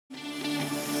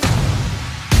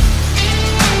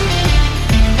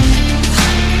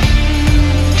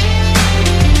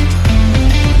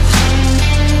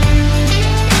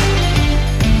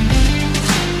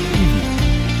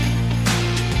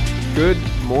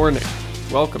morning.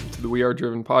 Welcome to the We Are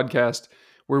Driven podcast,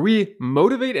 where we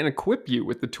motivate and equip you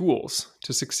with the tools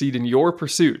to succeed in your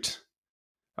pursuit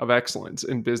of excellence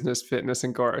in business, fitness,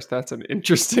 and cars. That's an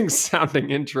interesting sounding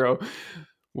intro.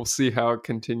 We'll see how it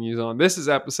continues on. This is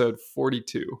episode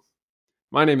 42.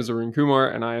 My name is Arun Kumar,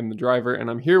 and I am the driver,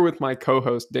 and I'm here with my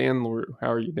co-host, Dan LaRue.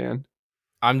 How are you, Dan?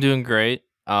 I'm doing great.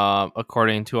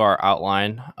 According to our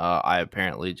outline, I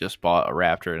apparently just bought a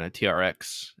Raptor and a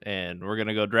TRX, and we're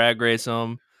gonna go drag race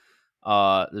them.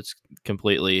 It's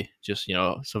completely just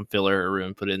some filler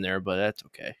Arun put in there, but that's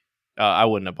okay. I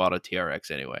wouldn't have bought a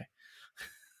TRX anyway.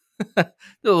 They're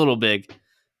a little big.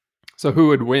 So who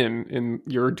would win in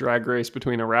your drag race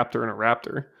between a Raptor and a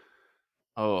Raptor?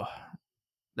 Oh,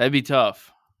 that'd be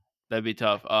tough.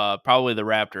 Probably the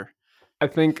Raptor. I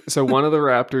think so. One of the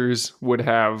Raptors would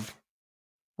have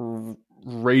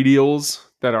radials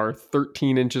that are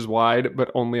 13 inches wide,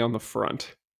 but only on the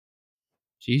front.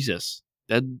 Jesus,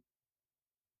 that'd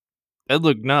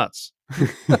look nuts.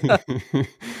 But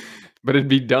it'd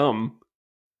be dumb.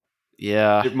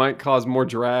 Yeah, It might cause more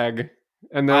drag,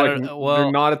 and they're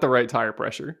not at the right tire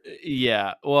pressure.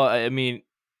 Yeah, well, I mean,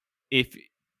 if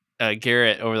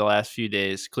Garrett over the last few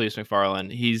days, Cleus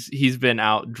McFarland, he's been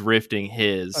out drifting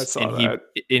his, I saw that.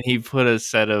 He put a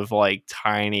set of like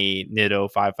tiny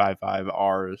Nitto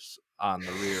 555Rs on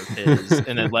the rear of his,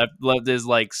 and then left his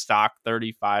like stock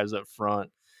 35s up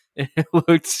front. It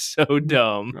looked so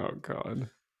dumb. Oh God!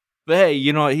 But hey,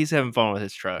 you know what? He's having fun with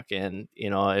his truck, and you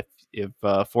know if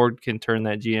Ford can turn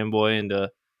that GM boy into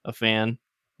a fan,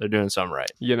 they're doing something right.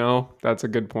 You know, that's a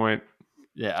good point.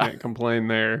 Yeah, can't complain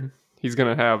there. He's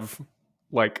gonna have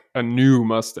like a new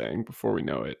Mustang before we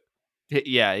know it.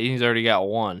 Yeah, he's already got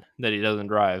one that he doesn't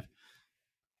drive.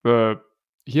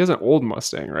 He has an old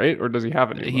Mustang, right? Or does he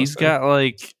have a new He's Mustang? got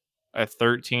like a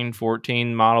 13,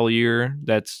 14 model year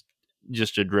that's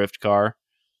just a drift car.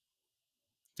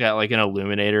 It's got like an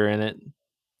illuminator in it.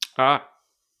 Ah.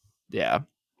 Yeah.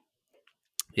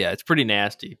 Yeah, it's pretty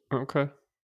nasty. Okay.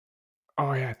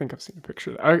 Oh yeah, I think I've seen a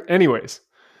picture of that. Anyways,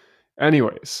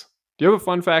 do you have a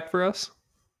fun fact for us?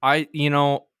 I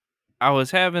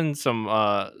was having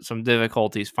some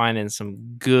difficulties finding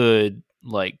some good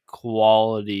like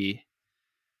quality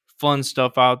fun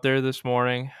stuff out there this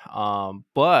morning.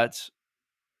 But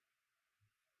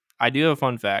I do have a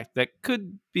fun fact that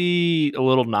could be a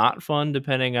little not fun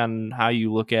depending on how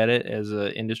you look at it as an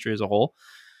industry as a whole.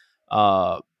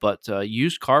 But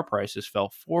used car prices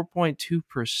fell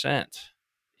 4.2%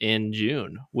 in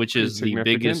June, which Pretty is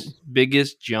the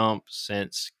biggest jump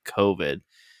since COVID.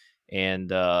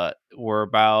 And we're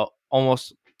about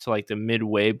almost to like the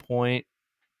midway point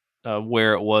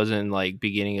where it was in like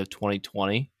beginning of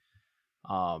 2020.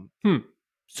 So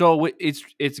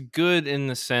it's good in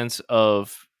the sense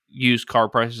of used car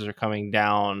prices are coming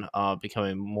down,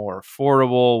 becoming more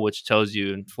affordable, which tells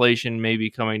you inflation may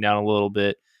be coming down a little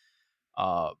bit.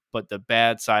 But the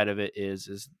bad side of it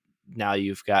is now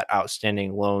you've got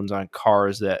outstanding loans on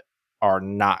cars that are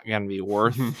not going to be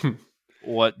worth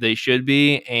what they should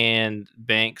be, and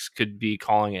banks could be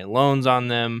calling in loans on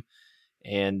them,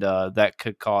 and that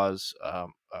could cause a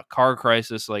car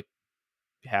crisis like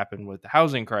happened with the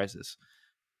housing crisis.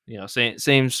 You know,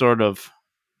 same sort of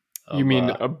you mean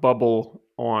a bubble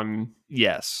on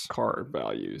yes car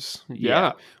values?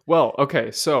 Yeah. Well,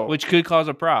 okay, so which could cause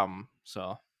a problem.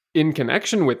 So in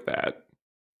connection with that,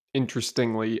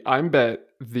 interestingly, I bet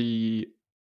the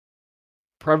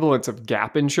prevalence of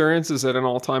gap insurance is at an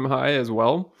all-time high as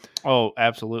well. Oh,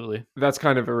 absolutely. That's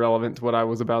kind of irrelevant to what I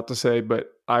was about to say,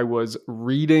 but I was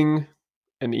reading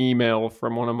an email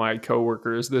from one of my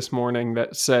coworkers this morning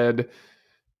that said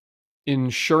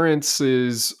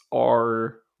insurances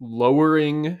are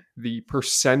lowering the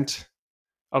percent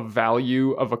of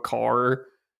value of a car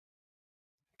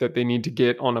that they need to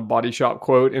get on a body shop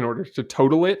quote in order to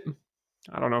total it.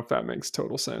 I don't know if that makes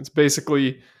total sense.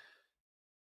 Basically,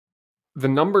 the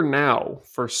number now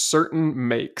for certain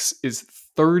makes is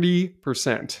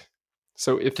 30%.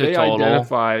 So if they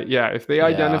identify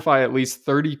at least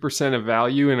 30% of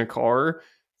value in a car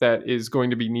that is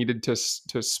going to be needed to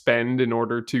spend in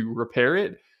order to repair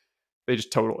it, they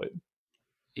just total it.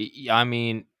 I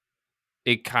mean,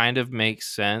 it kind of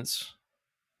makes sense.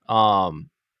 Because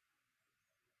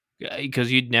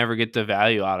you'd never get the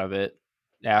value out of it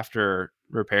after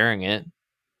repairing it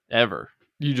ever.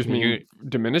 You just mean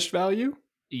diminished value?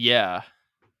 Yeah.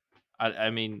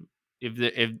 I mean,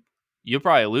 if you'll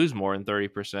probably lose more than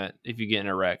 30% if you get in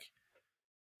a wreck.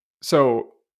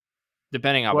 So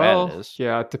depending how bad it is.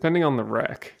 Yeah, depending on the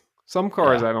wreck. Some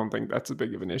cars, I don't think that's a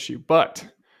big of an issue, but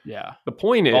yeah, the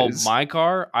point is, my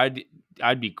car, I'd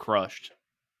be crushed.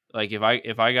 Like if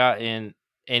I got in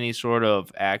any sort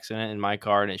of accident in my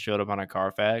car and it showed up on a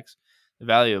Carfax, the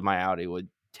value of my Audi would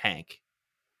tank,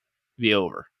 be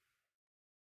over.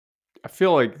 I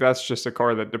feel like that's just a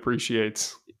car that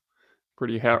depreciates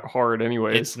pretty hard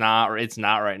anyways. It's not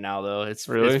right now though. It's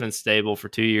Really? been stable for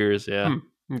 2 years, yeah.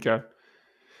 Okay.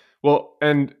 Well,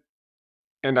 and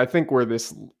I think where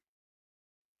this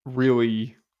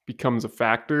really becomes a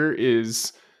factor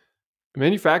is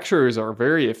manufacturers are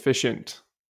very efficient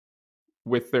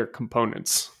with their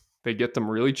components. They get them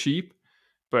really cheap,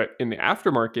 but in the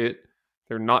aftermarket,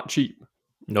 they're not cheap.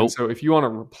 And Nope. so if you want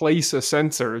to replace a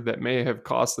sensor that may have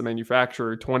cost the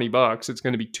manufacturer $20, it's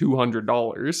going to be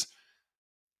 $200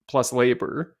 plus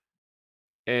labor.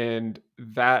 And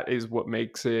that is what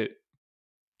makes it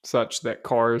such that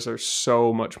cars are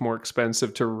so much more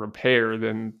expensive to repair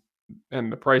than,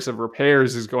 and the price of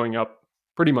repairs is going up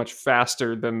pretty much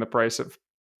faster than the price of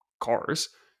cars.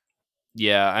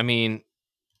 Yeah, I mean,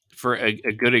 for a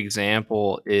good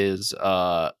example is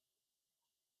the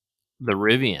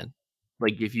Rivian.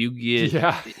 Like if you get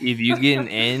Yeah. in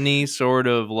any sort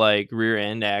of like rear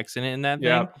end accident in that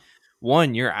Yeah. thing,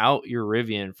 one, you're out your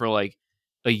Rivian for like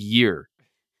a year.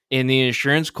 And the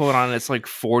insurance quote on it's like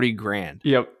 40 grand.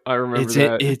 Yep. I remember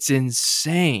that. It's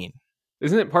insane.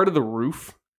 Isn't it part of the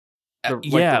roof?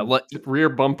 Yeah, The rear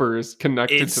bumper is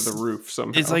connected to the roof it's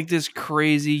somehow. like this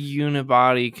crazy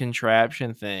unibody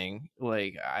contraption thing.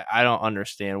 Like I don't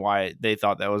understand why they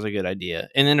thought that was a good idea.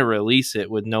 And then to release it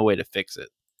with no way to fix it.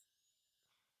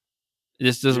 It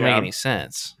just doesn't make Yeah. any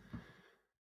sense.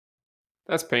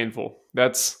 That's painful.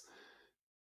 That's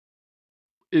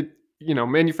it. You know,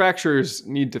 manufacturers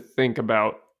need to think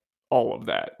about all of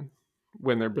that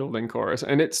when they're building cars.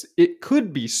 And it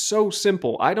could be so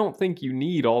simple. I don't think you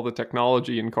need all the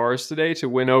technology in cars today to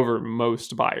win over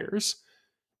most buyers.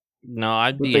 No,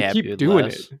 I'd But be they happy keep with doing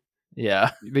it. less.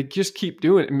 Yeah. They just keep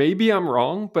doing it. Maybe I'm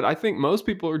wrong, but I think most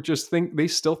people are just they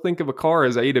still think of a car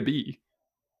as A to B.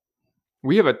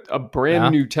 We have a brand Yeah.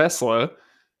 new Tesla.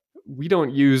 We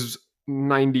don't use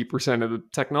 90% of the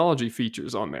technology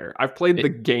features on there. I've played the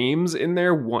games in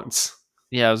there once.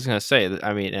 Yeah, I was gonna say that.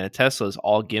 I mean, and a Tesla is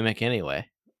all gimmick anyway.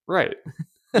 Right.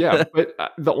 Yeah, but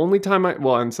the only time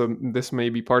and so this may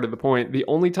be part of the point. The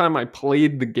only time I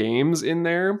played the games in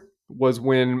there was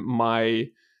when my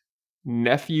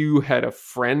nephew had a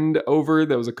friend over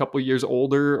that was a couple years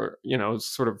older, or, you know,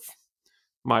 sort of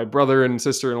my brother and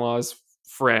sister-in-law's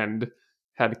friend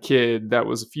had a kid that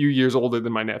was a few years older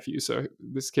than my nephew. So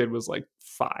this kid was like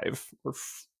 5,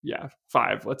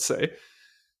 let's say.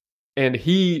 And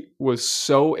he was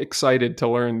so excited to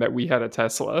learn that we had a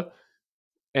Tesla,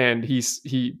 and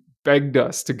he begged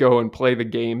us to go and play the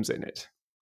games in it.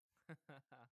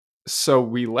 So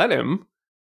we let him,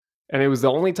 and it was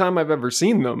the only time I've ever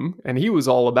seen them, and he was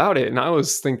all about it. And I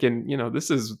was thinking, you know,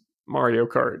 this is Mario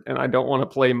Kart, and I don't want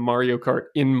to play Mario Kart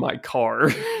in my car.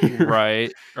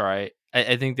 Right.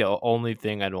 I think the only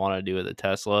thing I'd want to do with a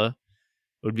Tesla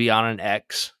would be on an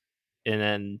X, and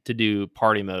then to do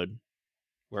party mode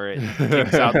where it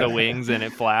kicks out the wings and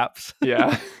it flaps.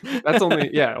 Yeah, that's only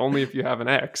if you have an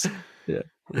X. Yeah.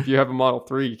 If you have a Model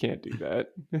 3, you can't do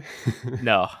that.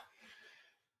 No.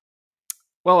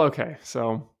 Well, okay,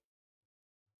 so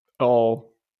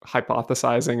all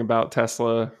hypothesizing about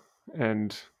Tesla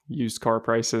and used car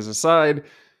prices aside,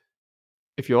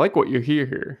 if you like what you hear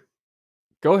here,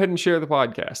 go ahead and share the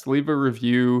podcast. Leave a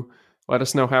review. Let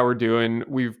us know how we're doing.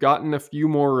 We've gotten a few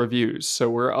more reviews, so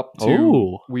we're up to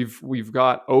Ooh. we've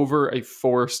got over a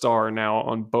 4-star now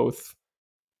on both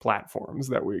platforms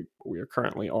that we are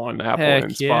currently on, Apple Heck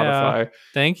and yeah. Spotify.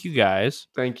 Thank you guys.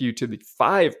 Thank you to the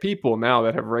 5 people now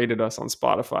that have rated us on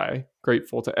Spotify.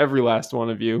 Grateful to every last one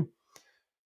of you.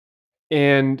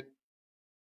 And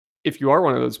if you are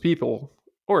one of those people,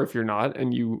 or if you're not,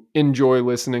 and you enjoy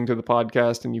listening to the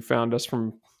podcast and you found us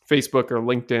from Facebook or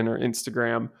LinkedIn or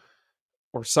Instagram,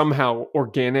 or somehow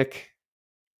organic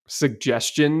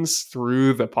suggestions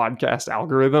through the podcast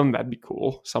algorithm, that'd be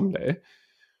cool someday.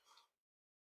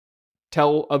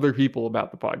 Tell other people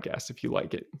about the podcast if you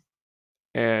like it.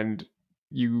 And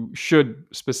you should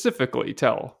specifically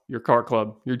tell your car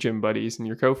club, your gym buddies, and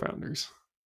your co-founders,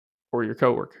 or your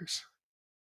coworkers,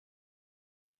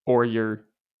 or your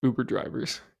Uber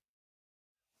drivers.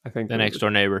 I think The next door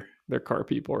neighbor. they're car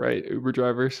people, right? Uber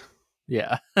drivers.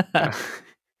 Yeah. Yeah.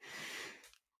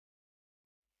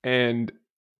 And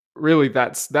really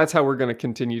that's how we're going to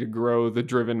continue to grow the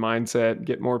driven mindset,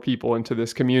 get more people into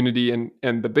this community, and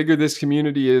the bigger this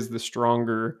community is, the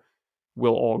stronger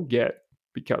we'll all get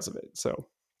because of it. So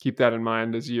keep that in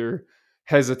mind as you're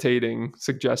hesitating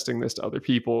suggesting this to other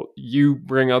people. You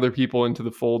bring other people into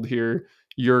the fold here,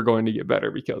 you're going to get better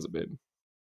because of it.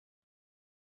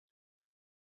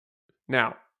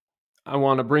 Now, I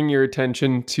want to bring your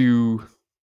attention to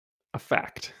a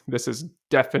fact. This is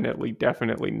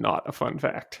definitely not a fun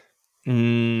fact.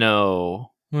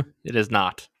 No, it is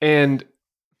not. And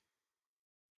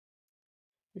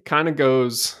it kind of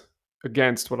goes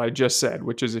against what I just said,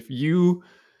 which is if you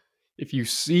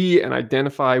see and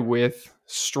identify with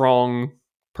strong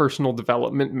personal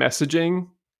development messaging,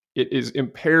 it is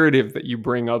imperative that you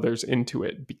bring others into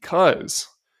it, because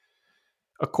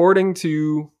according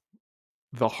to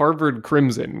the Harvard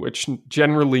Crimson, which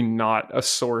generally not a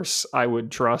source I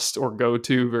would trust or go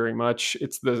to very much.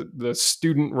 It's the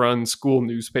student-run school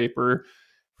newspaper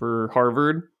for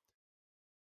Harvard.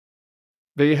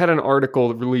 They had an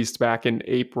article released back in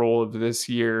April of this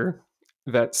year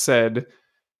that said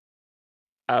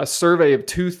a survey of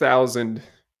 2,000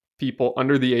 people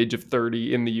under the age of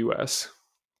 30 in the US,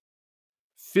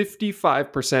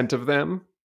 55% of them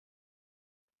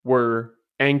were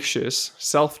anxious,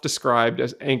 self-described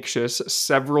as anxious,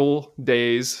 several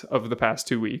days of the past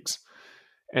 2 weeks,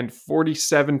 and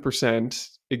 47%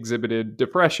 exhibited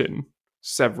depression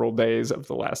several days of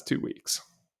the last 2 weeks.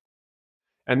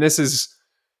 And this is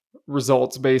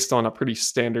results based on a pretty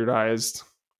standardized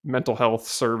mental health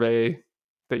survey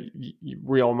that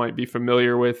we all might be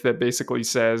familiar with, that basically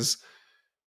says,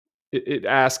 it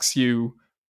asks you,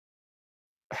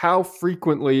 how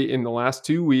frequently in the last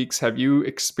 2 weeks have you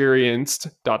experienced ...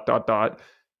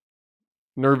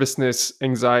 nervousness,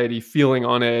 anxiety, feeling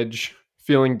on edge,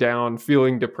 feeling down,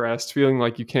 feeling depressed, feeling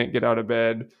like you can't get out of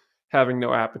bed, having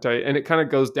no appetite. And it kind of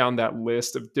goes down that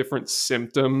list of different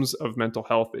symptoms of mental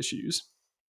health issues.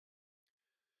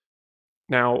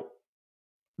 Now,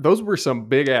 those were some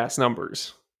big ass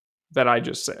numbers that I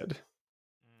just said.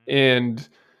 And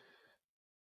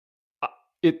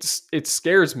it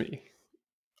scares me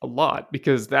a lot,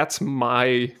 because that's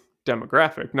my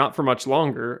demographic. Not for much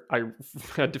longer. I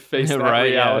had to face that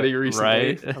Right, reality yeah, recently.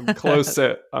 right. I'm close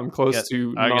to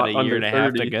I got not a year under and a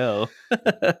half to 30. go.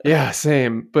 Yeah,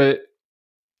 same. But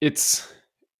it's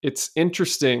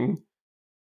interesting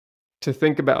to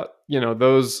think about,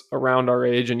 those around our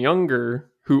age and younger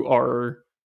who are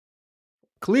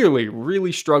clearly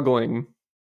really struggling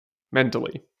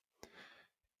mentally.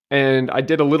 And I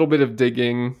did a little bit of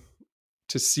digging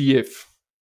to see if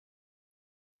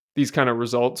these kind of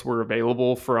results were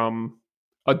available from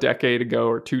a decade ago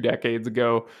or 2 decades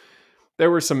ago.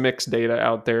 There were some mixed data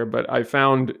out there, but I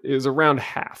found it was around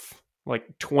half, like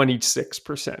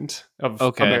 26% of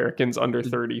Okay, Americans under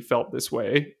 30 felt this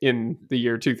way in the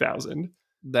year 2000.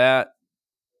 that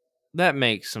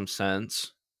makes some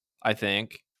sense, I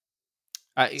think.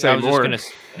 I Say was just more.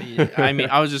 gonna. I mean,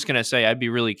 I was just gonna say I'd be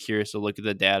really curious to look at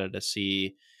the data to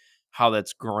see how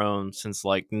that's grown since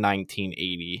like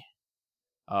 1980.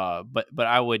 But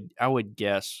I would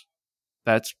guess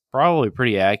that's probably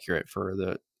pretty accurate for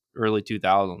the early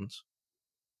 2000s,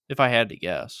 if I had to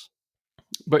guess.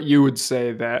 But you would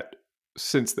say that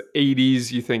since the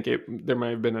 80s, you think there might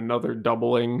have been another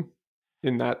doubling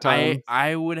in that time?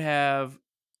 I would have,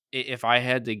 if I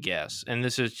had to guess, and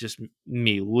this is just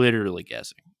me literally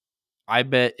guessing. I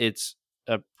bet it's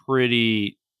a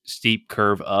pretty steep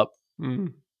curve up.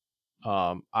 Mm.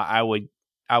 I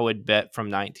would bet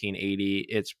from 1980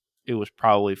 it was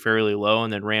probably fairly low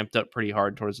and then ramped up pretty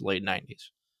hard towards the late 90s.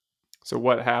 So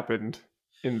what happened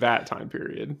in that time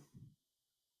period?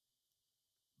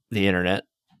 The internet.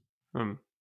 Hmm.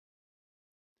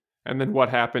 And then what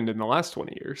happened in the last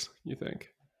 20 years, you think?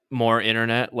 More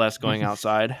internet, less going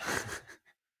outside.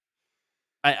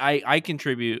 I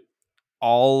contribute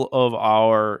all of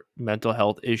our mental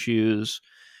health issues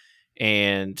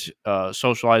and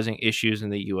socializing issues in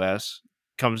the US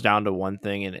comes down to one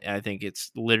thing, and I think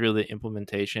it's literally the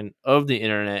implementation of the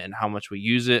internet and how much we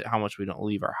use it, how much we don't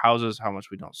leave our houses, how much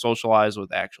we don't socialize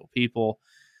with actual people,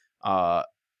 how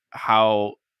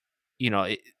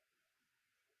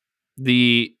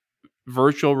the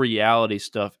virtual reality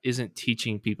stuff isn't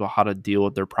teaching people how to deal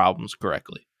with their problems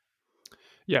correctly.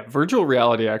 Yeah, virtual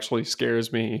reality actually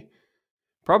scares me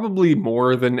probably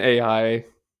more than AI,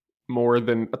 more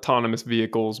than autonomous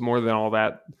vehicles, more than all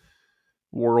that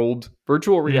world.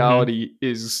 Virtual Mm-hmm. reality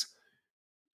is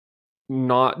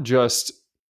not just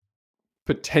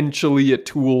potentially a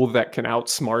tool that can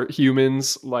outsmart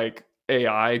humans like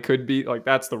AI could be. Like,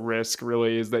 that's the risk,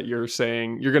 really, is that you're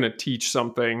saying you're going to teach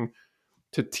something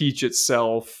to teach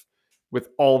itself with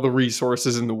all the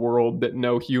resources in the world that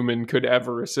no human could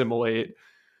ever assimilate.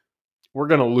 We're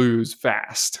going to lose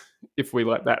fast if we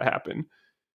let that happen.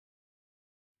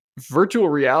 Virtual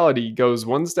reality goes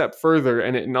one step further,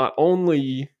 and it not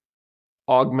only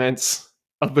augments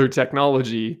other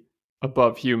technology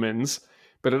above humans,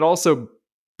 but it also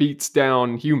beats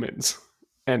down humans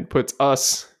and puts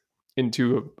us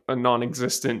into a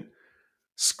non-existent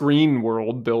screen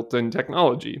world built in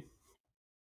technology.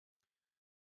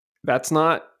 That's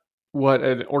not what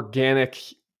an organic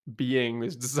being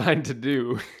is designed to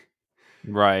do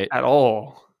Right. at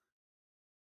all.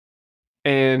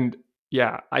 And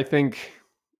yeah, I think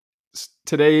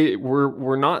today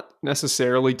we're not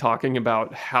necessarily talking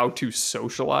about how to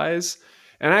socialize.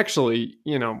 And actually,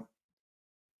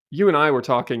 you and I were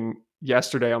talking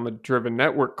yesterday on the Driven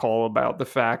Network call about the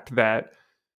fact that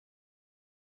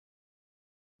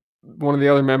one of the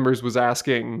other members was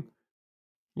asking,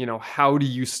 how do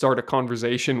you start a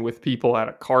conversation with people at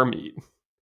a car meet?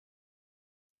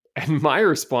 And my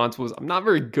response was, I'm not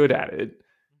very good at it.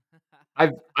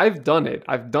 I've done it.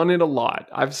 I've done it a lot.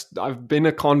 I've been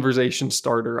a conversation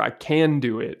starter. I can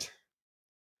do it.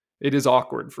 It is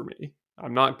awkward for me.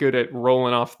 I'm not good at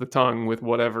rolling off the tongue with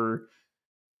whatever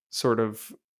sort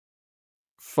of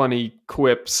funny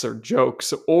quips or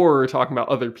jokes or talking about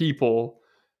other people.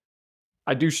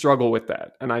 I do struggle with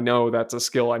that, and I know that's a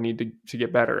skill I need to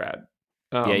get better at.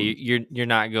 Yeah, Um, you're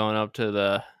not going up to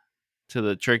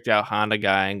the tricked out Honda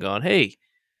guy and going, "Hey,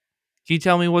 can you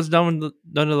tell me what's done to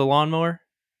the lawnmower?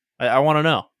 I want to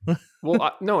know."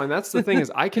 well, no, and that's the thing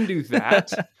is I can do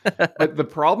that, but the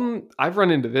problem I've run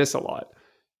into this a lot.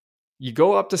 You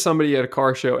go up to somebody at a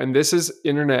car show, and this is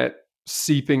internet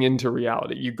seeping into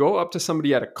reality. You go up to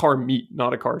somebody at a car meet,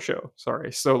 not a car show.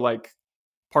 Sorry. So like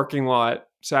parking lot,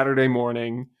 Saturday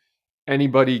morning,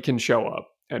 anybody can show up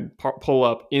and pull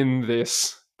up in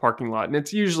this parking lot. And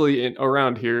it's usually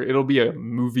around here, it'll be a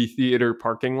movie theater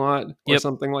parking lot or Yep.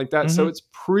 something like that. So Mhm. it's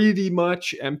pretty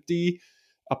much empty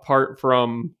apart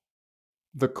from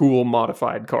the cool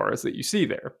modified cars that you see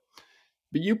there.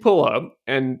 But you pull up,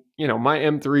 and my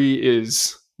M3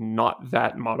 is not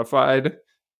that modified,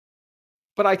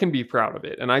 but I can be proud of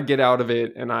it. And I get out of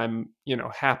it, and I'm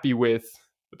happy with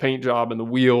the paint job and the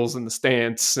wheels and the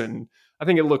stance, and I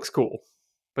think it looks cool.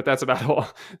 But that's about all.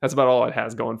 That's about all it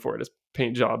has going for it is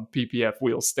paint job, PPF,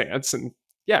 wheel stance, and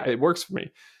yeah, it works for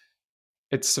me.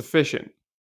 It's sufficient.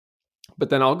 But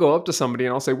then I'll go up to somebody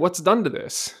and I'll say, "What's done to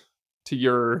this? To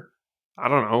your, I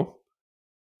don't know."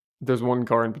 There's one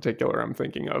car in particular I'm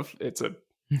thinking of. It's a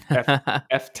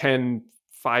F10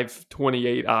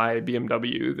 528i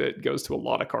BMW that goes to a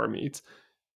lot of car meets.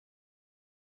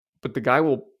 But the guy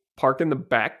will park in the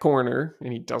back corner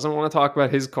and he doesn't want to talk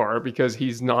about his car because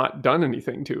he's not done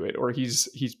anything to it or he's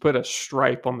put a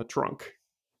stripe on the trunk.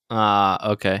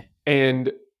 Okay.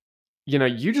 And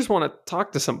you just want to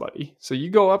talk to somebody. So you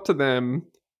go up to them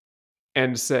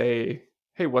and say,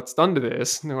 "Hey, what's done to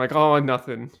this?" And they're like, "Oh,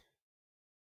 nothing."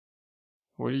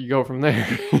 Where do you go from there?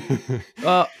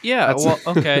 Yeah, That's well,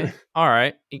 okay. All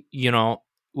right.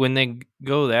 When they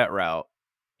go that route,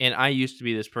 and I used to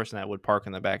be this person that would park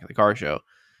in the back of the car show,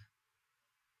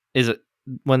 is it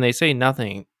when they say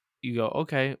nothing, you go,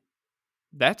 "Okay,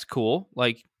 that's cool.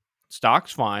 Like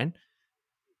stock's fine.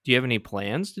 Do you have any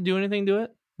plans to do anything to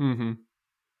it? hmm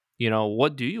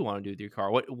What do you want to do with your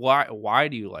car? Why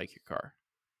do you like your car?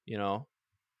 You know,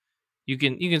 you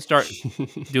can start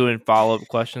doing follow-up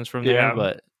questions from there, Yeah,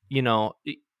 but you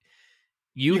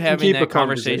you can having keep a that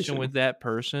conversation conversation. with that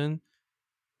person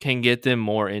can get them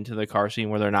more into the car scene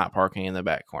where they're not parking in the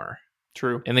back corner.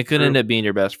 True. And they could True. end up being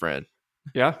your best friend.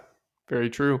 Yeah, very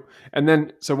true. And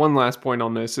then, so one last point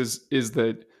on this is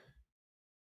that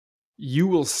you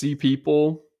will see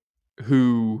people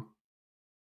who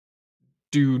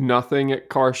do nothing at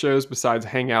car shows besides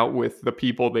hang out with the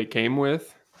people they came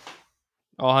with.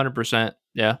 Oh, 100%.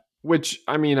 Yeah. Which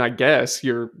I mean, I guess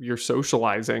you're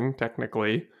socializing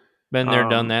technically. Been there,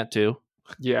 done Um, that too.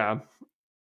 yeah,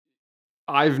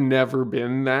 I've never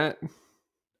been that.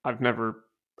 I've never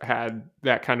had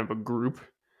that kind of a group,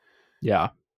 Yeah.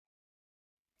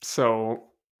 so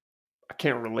I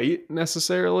can't relate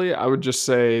necessarily. I would just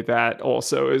say that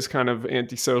also is kind of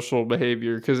antisocial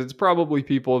behavior because it's probably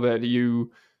people that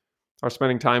you are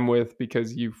spending time with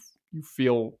because you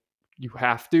feel you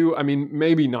have to. I mean,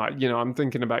 maybe not. I'm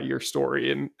thinking about your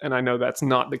story, and I know that's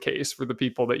not the case for the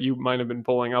people that you might have been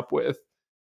pulling up with.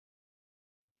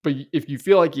 But if you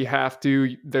feel like you have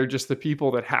to, they're just the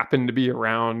people that happen to be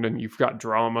around, and you've got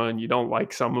drama, and you don't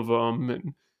like some of them,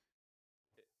 and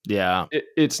Yeah.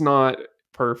 it's not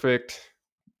perfect.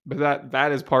 But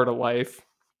that is part of life.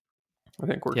 I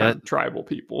think we're Yeah. kind of tribal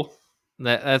people.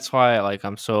 That's why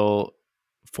I'm so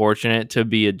fortunate to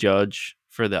be a judge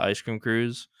for the ice cream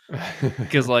cruise.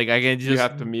 Because I can You just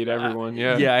have to meet everyone.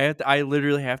 Yeah, yeah, I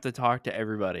literally have to talk to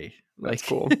everybody. that's Like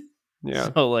cool. Yeah.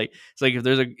 so it's like if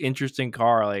there's an interesting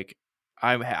car,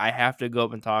 I have to go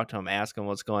up and talk to them, ask them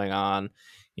what's going on,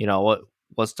 what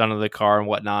what's done to the car and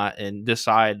whatnot, and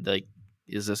decide like,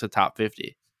 is this a top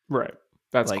 50? Right.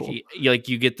 That's Like, cool.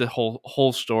 you get the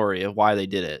whole story of why they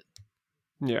did it.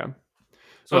 Yeah.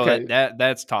 So Okay.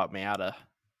 that's taught me how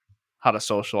to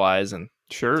socialize and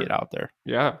Sure. get out there.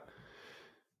 Yeah.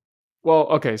 Well,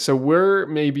 okay. So we're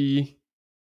maybe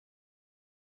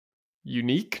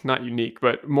unique, not unique,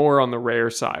 but more on the rare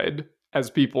side as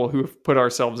people who've put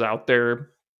ourselves out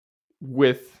there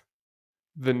with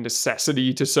the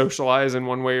necessity to socialize in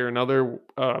one way or another.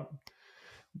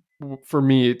 For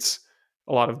me, it's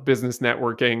a lot of business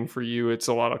networking. For you, it's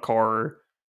a lot of car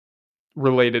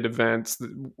related events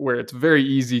where it's very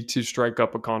easy to strike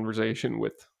up a conversation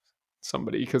with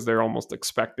somebody because they're almost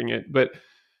expecting it. But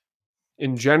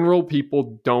in general,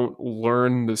 people don't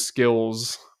learn the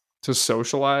skills to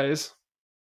socialize,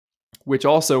 which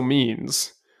also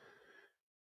means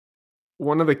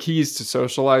one of the keys to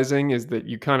socializing is that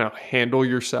you kind of handle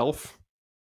yourself.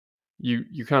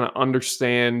 You kind of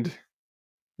understand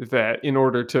that in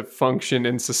order to function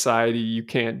in society, you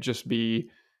can't just be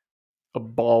a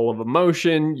ball of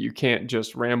emotion. You can't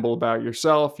just ramble about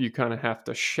yourself. You kind of have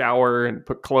to shower and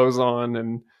put clothes on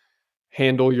and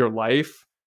handle your life.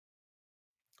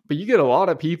 But you get a lot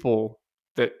of people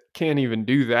that can't even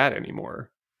do that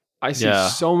anymore. I see Yeah,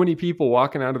 so many people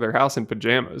walking out of their house in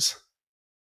pajamas.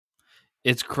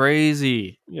 it's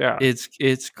crazy. Yeah.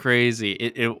 It's crazy.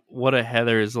 It What a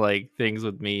Heather's like things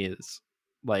with me is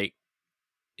like,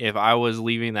 if I was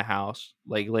leaving the house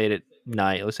like late at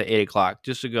night, let's say 8 o'clock,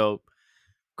 just to go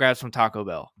grab some Taco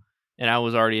Bell, and I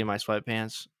was already in my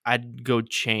sweatpants, I'd go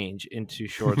change into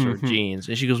shorts or jeans.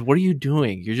 And she goes, "What are you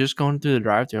doing? You're just going through the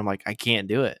drive-thru." I'm like, "I can't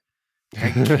do it.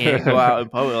 Like, I can't go out in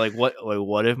public. Like,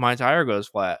 what if my tire goes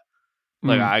flat?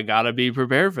 Like, Mm, I gotta be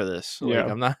prepared for this. Like, yeah.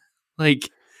 I'm not like."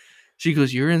 She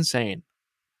goes, "You're insane."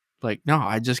 Like, no,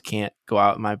 I just can't go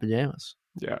out in my pajamas.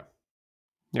 Yeah.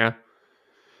 Yeah.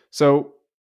 So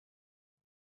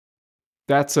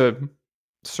that's a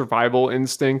survival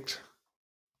instinct.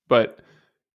 But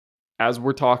as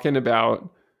we're talking about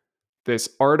this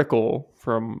article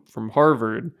from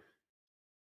Harvard,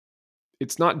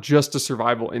 it's not just a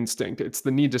survival instinct, it's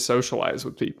the need to socialize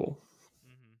with people.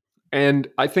 And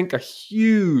I think a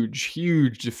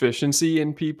huge deficiency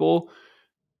in people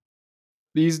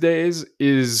these days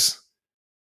is,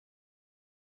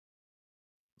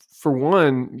 for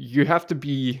one, you have to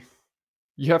be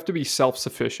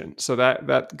self-sufficient. So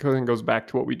that kind of goes back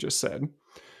to what we just said.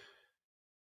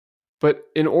 But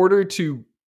in order to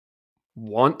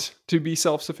want to be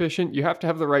self-sufficient, you have to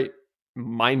have the right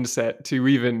mindset to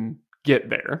even get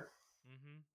there.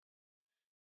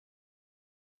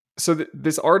 So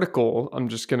this article, I'm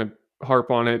just going to harp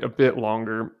on it a bit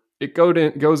longer. It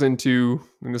goes into,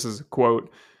 and this is a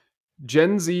quote: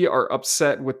 Gen Z are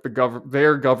upset with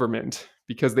their government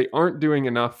because they aren't doing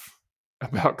enough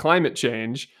about climate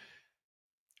change,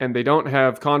 and they don't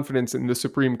have confidence in the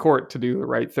Supreme Court to do the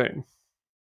right thing.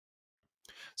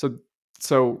 So,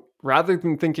 so rather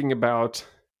than thinking about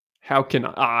how can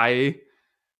I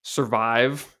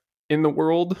survive in the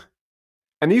world,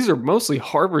 and these are mostly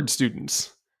Harvard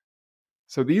students.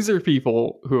 So these are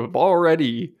people who have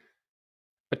already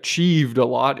achieved a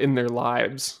lot in their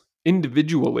lives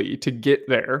individually to get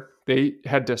there. They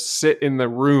had to sit in the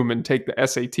room and take the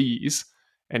SATs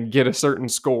and get a certain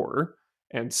score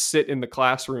and sit in the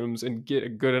classrooms and get a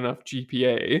good enough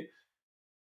GPA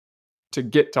to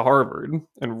get to Harvard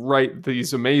and write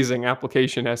these amazing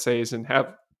application essays and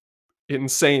have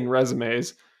insane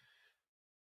resumes.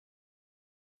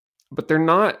 But they're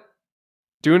not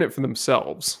doing it for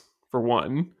themselves, for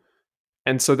one.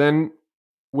 And so then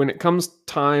when it comes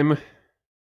time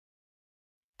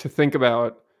to think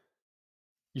about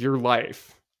your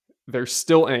life, they're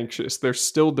still anxious, they're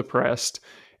still depressed,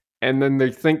 and then they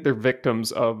think they're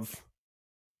victims of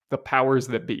the powers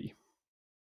that be.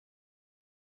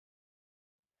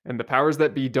 And the powers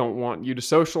that be don't want you to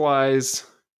socialize,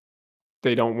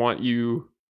 they don't want you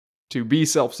to be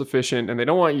self sufficient, and they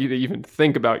don't want you to even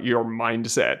think about your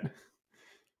mindset,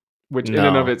 which in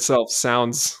and of No. itself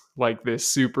sounds like this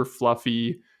super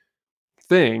fluffy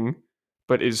thing,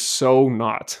 but is so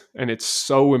not. And it's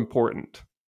so important.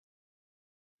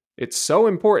 It's so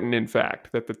important, in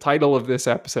fact, that the title of this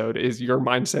episode is Your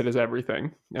Mindset is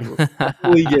Everything. And we're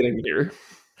finally getting here.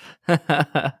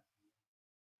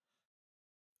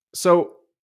 So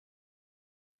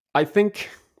I think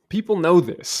people know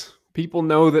this. People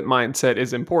know that mindset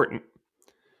is important.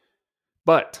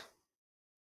 But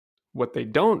what they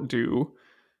don't do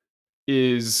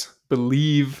is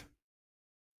believe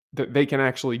that they can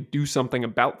actually do something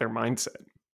about their mindset.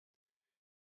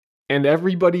 And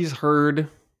everybody's heard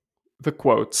the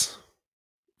quotes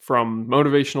from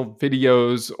motivational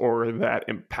videos or that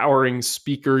empowering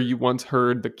speaker you once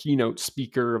heard, the keynote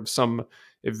speaker of some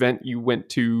event you went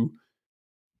to,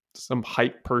 some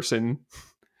hype person.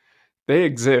 They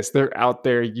exist. They're out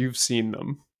there. You've seen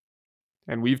them.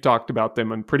 And we've talked about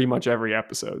them in pretty much every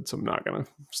episode, so I'm not going to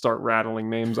start rattling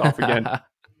names off again.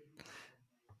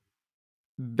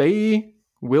 They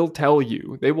will tell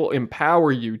you, they will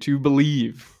empower you to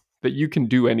believe that you can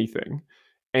do anything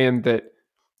and that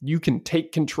you can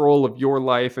take control of your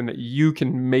life and that you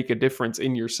can make a difference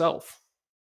in yourself.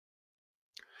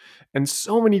 And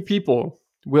so many people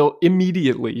will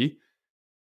immediately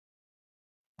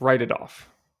write it off.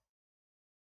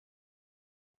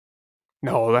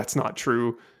 No, that's not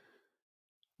true.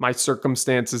 My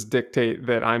circumstances dictate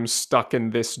that I'm stuck in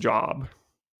this job.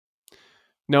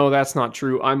 No, that's not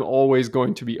true. I'm always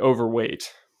going to be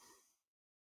overweight.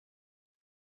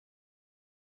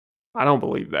 I don't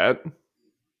believe that.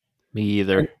 Me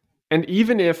either. And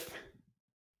even if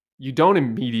you don't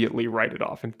immediately write it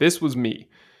off, and this was me,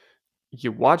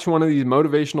 you watch one of these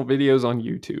motivational videos on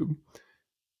YouTube,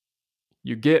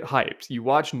 you get hyped, you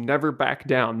watch Never Back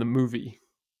Down, the movie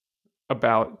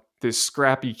about this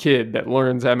scrappy kid that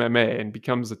learns MMA and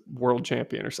becomes a world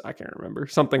champion, or I can't remember,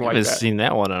 something I like haven't that. seen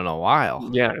that one in a while.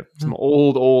 Yeah, some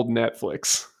old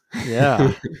Netflix.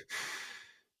 Yeah.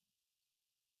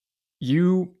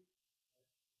 You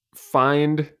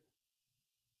find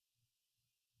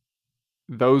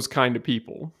those kind of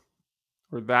people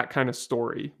or that kind of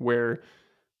story where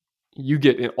you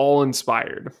get all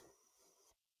inspired.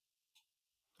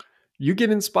 You get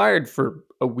inspired for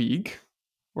a week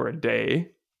or a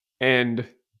day and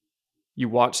you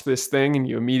watch this thing and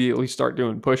you immediately start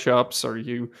doing push-ups, or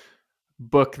you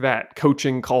book that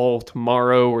coaching call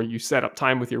tomorrow, or you set up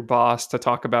time with your boss to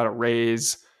talk about a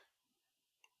raise.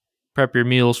 Prep your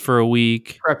meals for a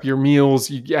week. Prep your meals.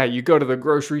 You go to the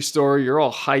grocery store, you're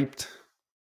all hyped.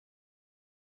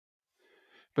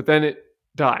 But then it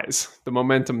dies. The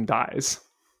momentum dies.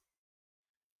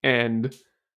 And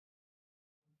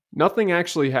nothing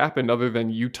actually happened other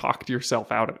than you talked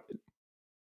yourself out of it.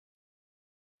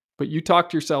 But you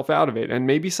talked yourself out of it, and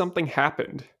maybe something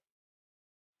happened.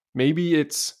 Maybe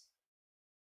it's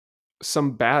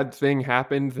some bad thing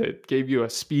happened that gave you a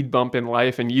speed bump in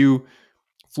life and you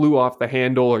flew off the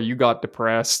handle, or you got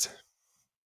depressed.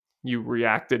 You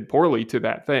reacted poorly to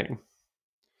that thing.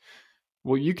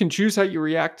 Well, you can choose how you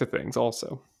react to things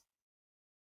also.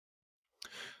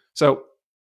 So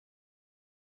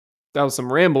that was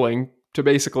some rambling to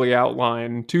basically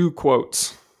outline 2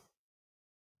 quotes.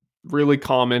 Really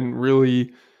common,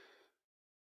 really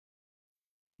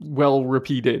well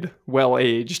repeated, well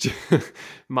aged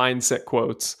mindset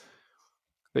quotes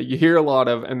that you hear a lot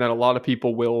of and that a lot of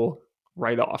people will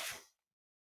write off.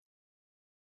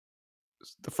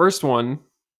 The first one,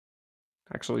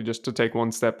 actually, just to take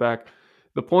one step back,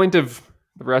 the point of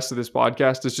the rest of this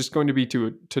podcast is just going to be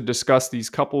to discuss these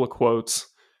couple of quotes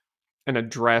and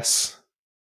address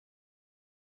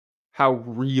how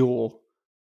real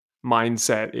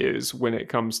mindset is when it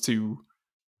comes to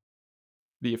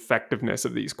the effectiveness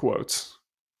of these quotes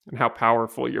and how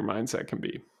powerful your mindset can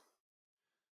be.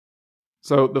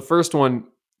 So the first one,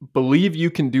 believe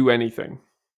you can do anything.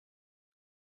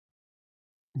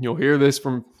 You'll hear this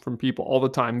from people all the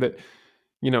time that,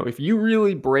 if you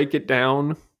really break it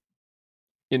down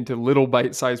into little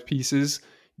bite-sized pieces,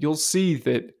 you'll see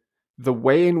that the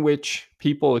way in which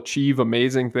people achieve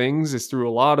amazing things is through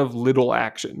a lot of little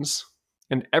actions.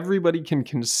 And everybody can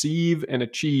conceive and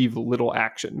achieve little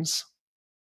actions.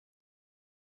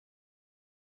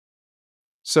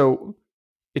 So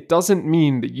it doesn't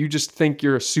mean that you just think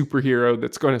you're a superhero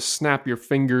that's going to snap your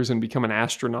fingers and become an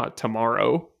astronaut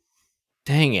tomorrow.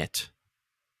 Dang it.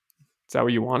 Is that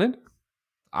what you wanted?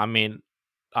 I mean,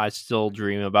 I still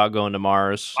dream about going to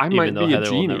Mars, I even might though be a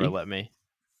Heather will never genie. let me.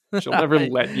 She'll never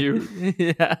let you.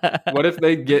 Yeah. What if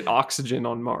they get oxygen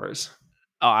on Mars?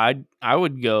 Oh, I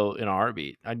would go in a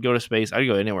heartbeat. I'd go to space. I'd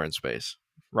go anywhere in space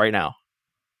right now.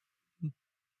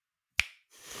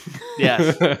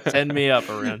 Yes, send me up,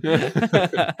 Arun.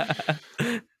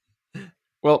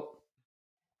 Well,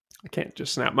 I can't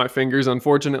just snap my fingers,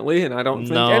 unfortunately, and I don't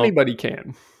think No. anybody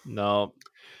can. No.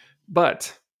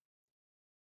 But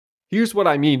here's what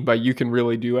I mean by you can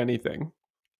really do anything.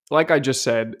 Like I just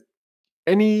said,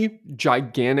 any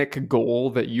gigantic goal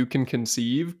that you can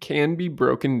conceive can be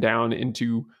broken down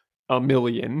into a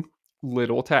million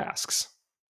little tasks.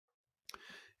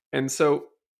 And so,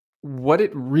 what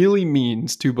it really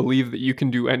means to believe that you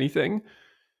can do anything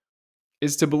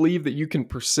is to believe that you can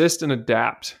persist and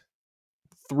adapt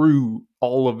through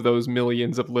all of those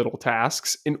millions of little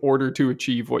tasks in order to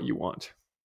achieve what you want.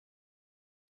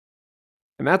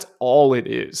 And that's all it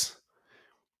is.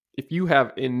 If you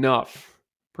have enough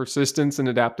persistence and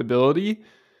adaptability,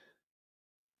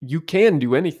 you can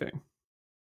do anything.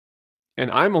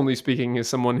 And I'm only speaking as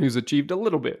someone who's achieved a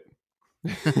little bit.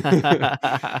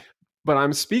 But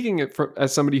I'm speaking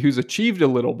as somebody who's achieved a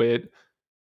little bit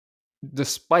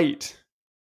despite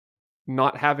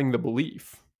not having the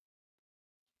belief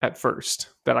at first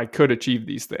that I could achieve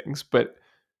these things. But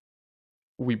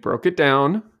we broke it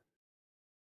down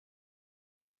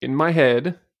in my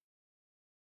head,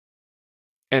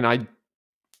 and I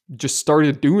just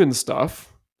started doing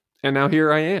stuff, and now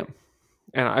here I am.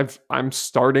 And I'm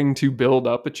starting to build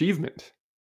up achievement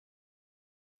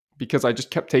because I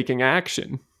just kept taking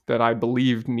action that I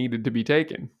believed needed to be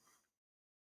taken.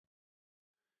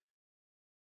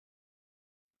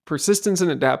 Persistence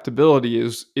and adaptability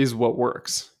is what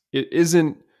works. It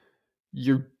isn't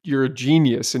you're a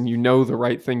genius and you know the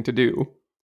right thing to do.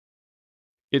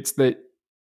 It's that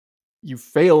you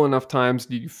fail enough times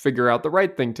that you figure out the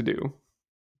right thing to do.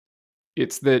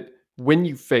 It's that when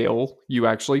you fail, you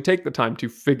actually take the time to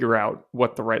figure out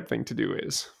what the right thing to do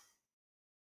is.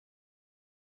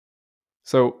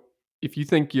 So if you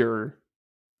think you're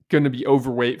going to be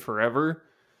overweight forever,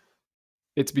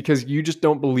 it's because you just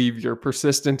don't believe you're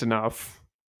persistent enough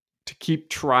to keep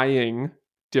trying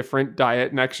different diet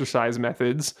and exercise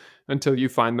methods until you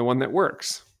find the one that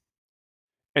works.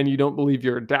 And you don't believe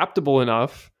you're adaptable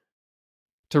enough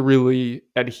to really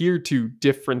adhere to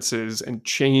differences and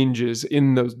changes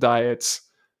in those diets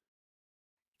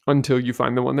until you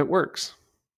find the one that works.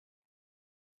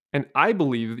 And I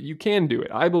believe that you can do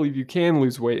it. I believe you can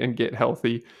lose weight and get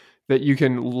healthy, that you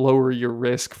can lower your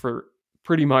risk for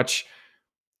pretty much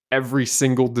every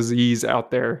single disease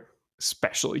out there,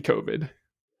 especially COVID.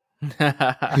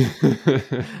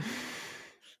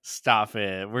 Stop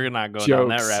it. We're not going Jokes. down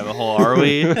that rabbit hole, are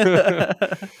we?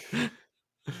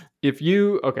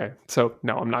 Okay, so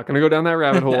no, I'm not going to go down that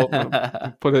rabbit hole.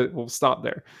 We'll stop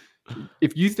there.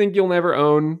 If you think you'll never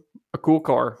own a cool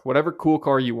car, whatever cool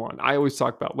car you want, I always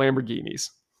talk about Lamborghinis.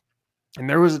 And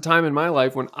there was a time in my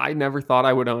life when I never thought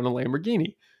I would own a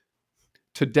Lamborghini.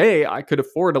 Today, I could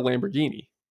afford a Lamborghini.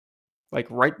 Like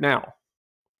right now,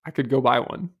 I could go buy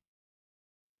one.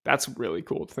 That's really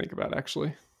cool to think about,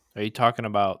 actually. Are you talking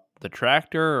about the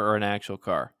tractor or an actual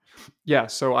car? Yeah,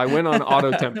 so I went on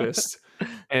Auto Tempest,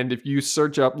 and if you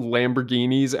search up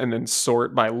Lamborghinis and then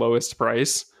sort by lowest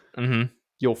price,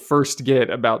 you'll first get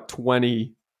about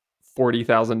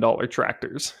 $40,000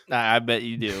 tractors. I bet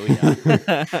you do, yeah.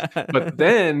 But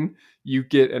then you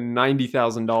get a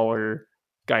 $90,000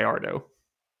 Gallardo.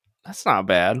 That's not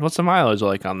bad. What's the mileage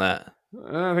like on that?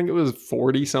 I think it was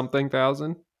 40-something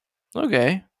thousand.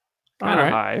 Okay. Kind of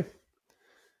high.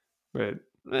 But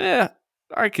yeah,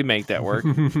 I could make that work.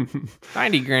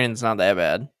 90 grand is not that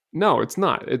bad. No, it's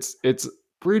not. It's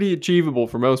pretty achievable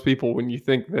for most people when you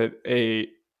think that a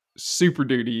Super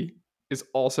Duty is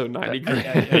also 90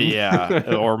 grand.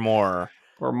 Yeah, or more.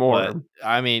 Or more. But,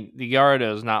 I mean, the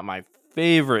Gallardo is not my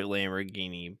favorite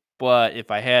Lamborghini, but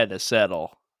if I had to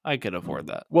settle, I could afford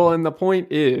that. Well, and the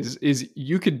point is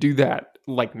you could do that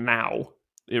like now.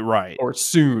 Right. Or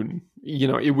soon. You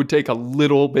know, it would take a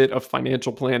little bit of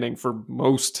financial planning for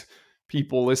most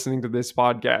people listening to this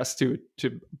podcast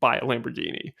to buy a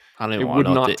Lamborghini. It would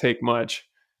not take much.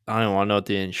 I don't even want to know what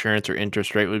the insurance or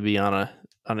interest rate would be on a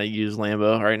used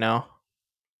Lambo right now.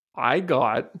 I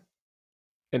got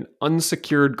an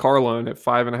unsecured car loan at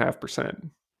 5.5%.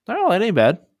 Oh, that ain't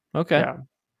bad. Okay. Yeah.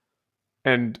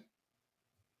 And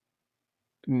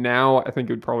now I think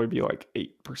it would probably be like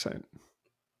 8%.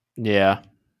 Yeah.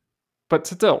 But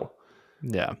still.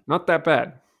 Yeah. Not that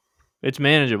bad. It's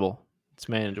manageable. It's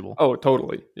manageable. Oh,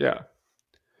 totally. Yeah.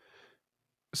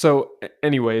 So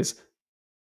anyways,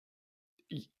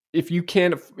 if you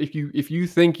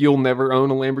think you'll never own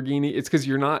a Lamborghini, it's because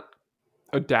you're not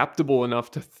adaptable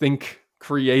enough to think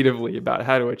creatively about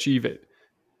how to achieve it.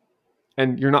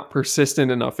 And you're not persistent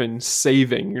enough in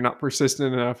saving. You're not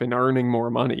persistent enough in earning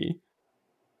more money.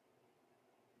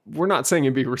 We're not saying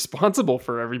it'd be responsible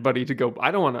for everybody to go.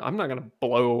 I'm not going to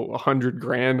blow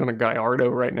 $100,000 on a Gallardo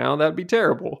right now. That'd be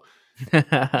terrible.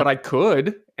 But I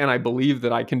could, and I believe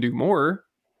that I can do more.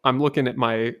 I'm looking at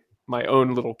my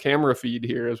own little camera feed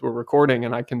here as we're recording,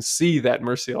 and I can see that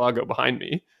Murcielago behind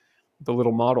me, the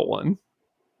little model one.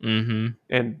 Mm-hmm.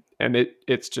 And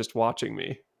it's just watching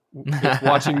me. It's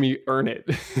watching me earn it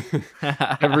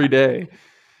every day.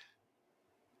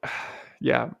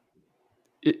 Yeah.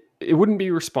 It wouldn't be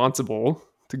responsible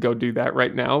to go do that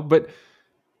right now, but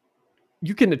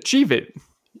you can achieve it,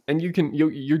 and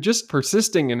you're just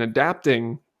persisting and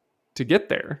adapting to get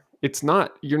there.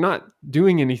 You're not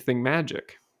doing anything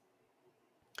magic.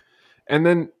 And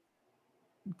then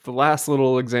the last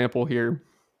little example here,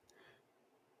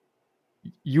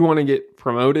 you want to get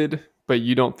promoted, but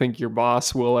you don't think your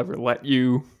boss will ever let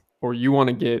you, or you want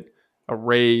to get a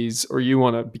raise, or you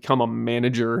want to become a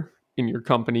manager in your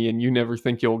company and you never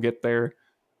think you'll get there.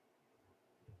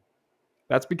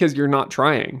 That's because you're not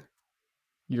trying.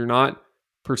 You're not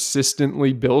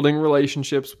persistently building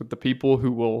relationships with the people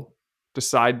who will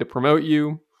decide to promote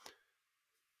you.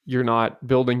 You're not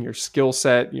building your skill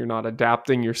set. You're not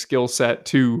adapting your skill set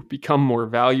to become more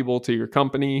valuable to your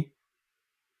company.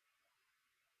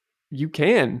 You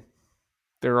can.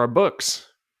 There are books.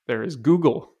 There is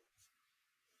Google.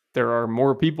 There are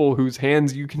more people whose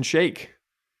hands you can shake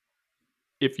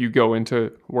if you go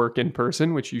into work in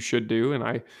person, which you should do. And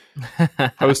I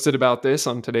posted about this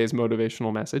on today's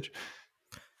motivational message.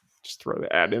 Just throw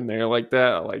the ad in there like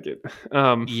that. I like it.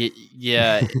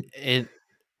 Yeah,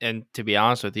 and to be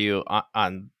honest with you,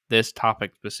 on this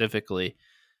topic specifically,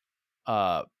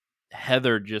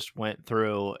 Heather just went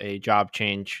through a job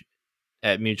change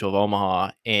at Mutual of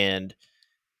Omaha, and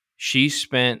she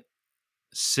spent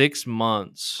 6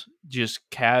 months just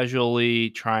casually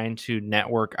trying to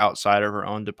network outside of her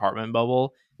own department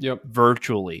bubble Yep.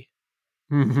 virtually,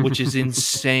 which is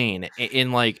insane.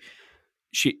 And like,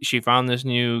 she found this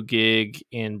new gig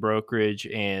in brokerage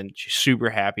and she's super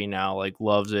happy now, like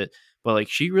loves it. But like,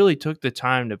 she really took the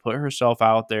time to put herself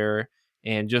out there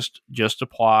and just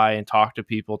apply and talk to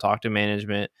people, talk to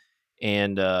management.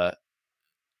 And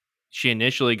she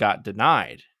initially got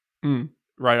denied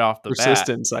right off the bat.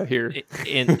 Persistence, I hear.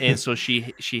 And so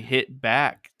she hit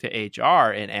back to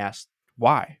HR and asked,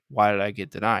 why did I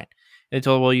get denied? And they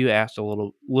told her, well, you asked a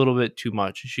little bit too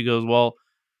much. And she goes, well,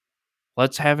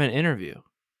 let's have an interview.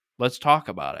 Let's talk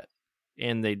about it.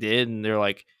 And they did. And they're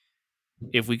like,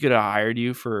 if we could have hired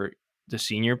you for the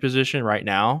senior position right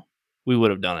now, we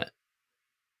would have done it.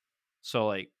 So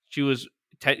like, she's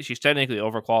technically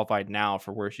overqualified now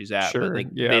for where she's at, Sure, but like,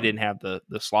 yeah. they didn't have the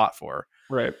slot for her.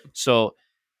 Right. So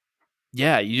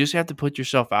yeah, you just have to put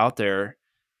yourself out there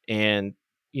and,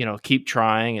 keep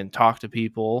trying and talk to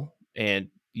people, and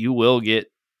you will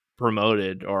get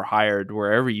promoted or hired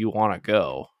wherever you want to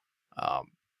go.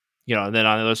 And then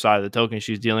on the other side of the token,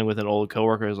 she's dealing with an old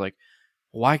coworker who's like,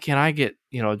 why can't I get,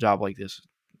 a job like this?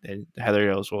 And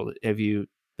Heather goes, well, have you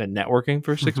been networking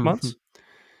for 6 months?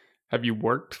 Have you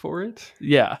worked for it?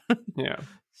 Yeah. Yeah.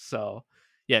 So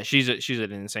yeah, she's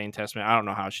an insane testament. I don't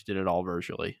know how she did it all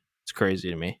virtually. It's crazy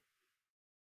to me.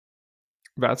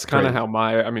 That's kind of how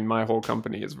my whole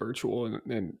company is virtual,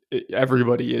 and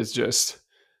everybody is just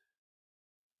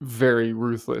very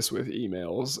ruthless with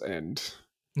emails, and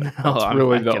that's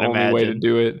really the only way to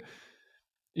do it.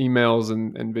 Emails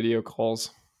and video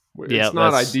calls. It's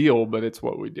not ideal, but it's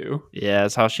what we do. Yeah,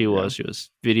 that's how she was. She was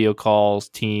video calls,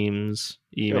 Teams,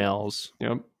 emails.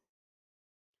 Yep.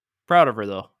 Proud of her,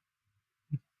 though.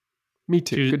 Me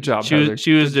too. Good job, Heather.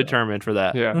 She was Good determined for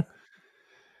that. Yeah.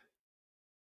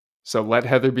 So let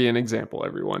Heather be an example,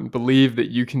 everyone. Believe that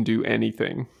you can do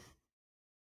anything.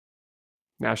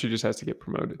 Now she just has to get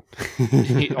promoted.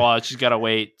 Well, she's got to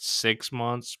wait 6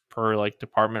 months per like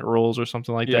department rules or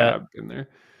something like that. Yeah, I've been there.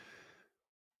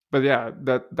 But yeah,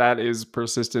 that is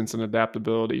persistence and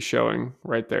adaptability showing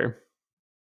right there.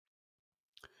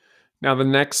 Now the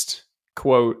next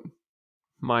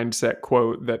mindset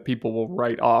quote that people will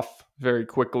write off very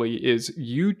quickly is,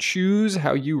 you choose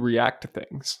how you react to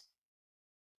things.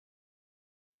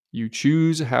 You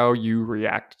choose how you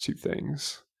react to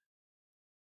things.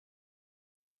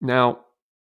 Now,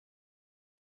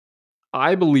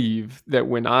 I believe that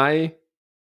when I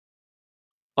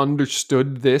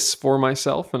understood this for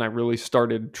myself and I really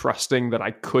started trusting that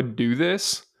I could do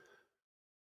this,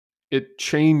 it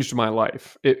changed my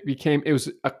life. It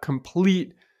was a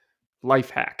complete life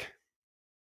hack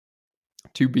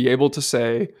to be able to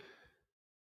say,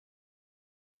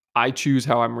 I choose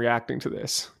how I'm reacting to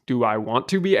this. Do I want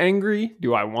to be angry?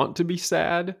 Do I want to be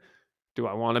sad? Do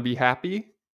I want to be happy?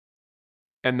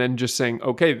 And then just saying,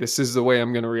 okay, this is the way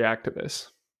I'm going to react to this.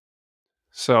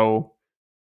 So,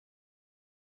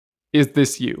 is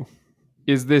this you?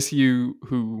 Is this you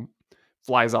who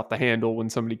flies off the handle when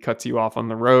somebody cuts you off on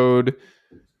the road?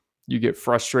 You get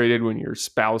frustrated when your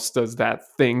spouse does that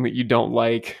thing that you don't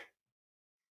like.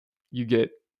 You get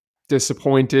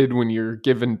disappointed when you're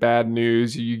given bad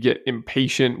news. You get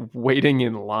impatient waiting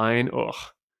in line. Ugh,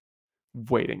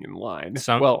 waiting in line.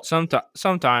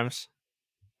 Sometimes.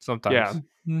 Yeah.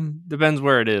 Depends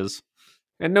where it is.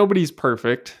 And nobody's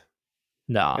perfect.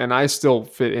 No. And I still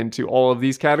fit into all of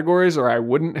these categories, or I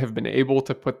wouldn't have been able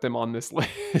to put them on this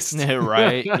list.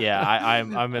 Right? Yeah,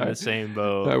 I'm in the same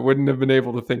boat. I wouldn't have been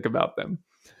able to think about them.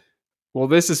 Well,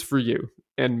 this is for you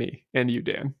and me and you,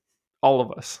 Dan. All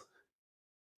of us.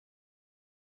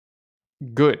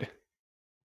 Good.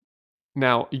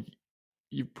 Now,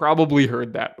 you've probably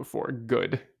heard that before.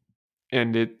 Good.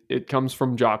 And it comes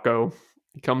from Jocko.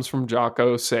 It comes from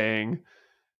Jocko saying,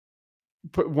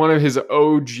 one of his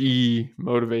OG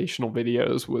motivational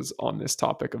videos was on this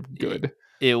topic of good.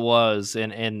 It was,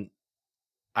 and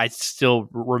I still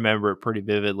remember it pretty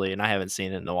vividly, and I haven't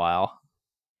seen it in a while.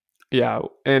 Yeah,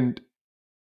 and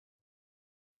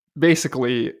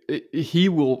basically he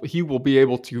will be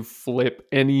able to flip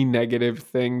any negative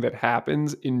thing that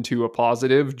happens into a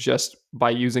positive just by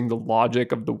using the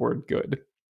logic of the word good.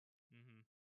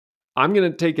 I'm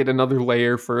going to take it another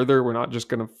layer further. We're not just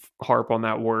going to harp on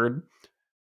that word.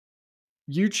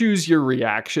 You choose your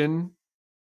reaction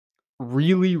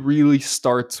really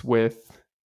starts with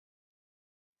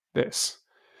this.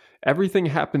 Everything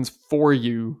happens for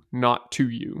you, not to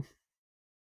you.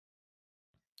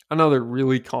 Another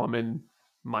really common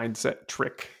mindset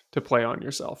trick to play on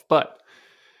yourself. But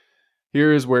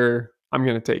here is where I'm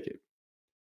going to take it.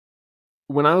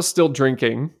 When I was still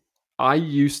drinking, I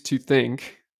used to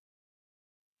think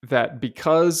that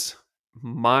because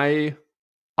my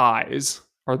eyes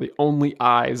are the only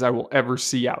eyes I will ever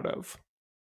see out of,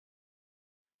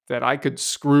 that I could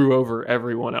screw over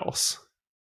everyone else.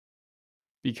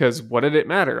 Because what did it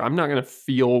matter? I'm not going to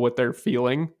feel what they're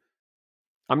feeling.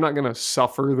 I'm not going to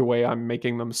suffer the way I'm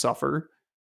making them suffer.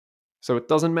 So it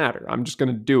doesn't matter. I'm just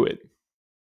going to do it.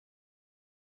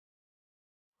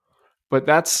 But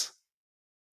that's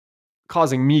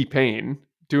causing me pain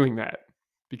doing that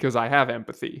because I have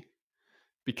empathy.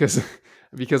 Because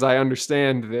I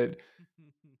understand that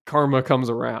karma comes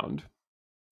around.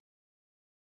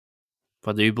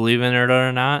 Whether you believe in it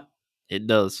or not, it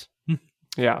does.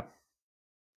 Yeah.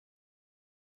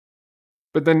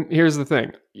 But then here's the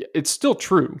thing. It's still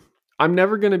true. I'm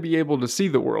never going to be able to see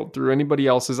the world through anybody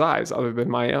else's eyes other than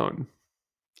my own.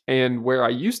 And where I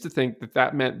used to think that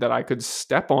that meant that I could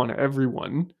step on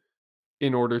everyone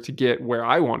in order to get where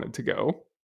I wanted to go,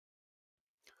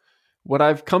 what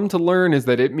I've come to learn is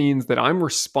that it means that I'm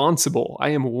responsible. I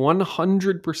am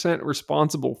 100%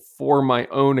 responsible for my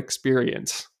own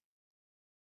experience.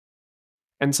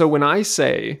 And so when I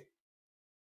say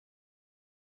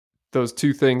those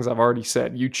two things I've already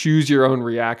said, you choose your own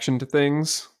reaction to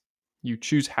things, you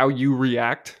choose how you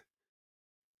react,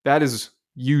 that is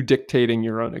you dictating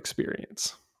your own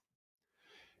experience.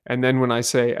 And then when I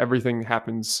say everything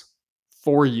happens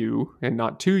for you and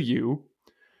not to you,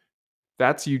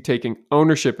 that's you taking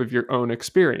ownership of your own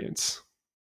experience.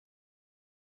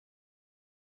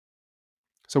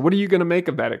 So, what are you going to make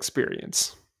of that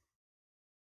experience?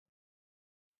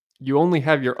 You only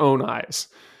have your own eyes.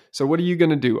 So, what are you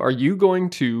going to do? Are you going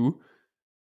to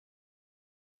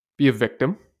be a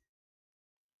victim?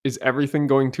 Is everything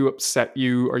going to upset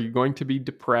you? Are you going to be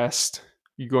depressed?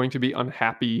 Are you going to be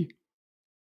unhappy?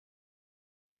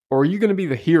 Or are you going to be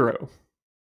the hero?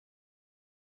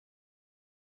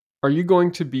 Are you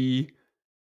going to be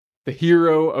the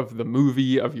hero of the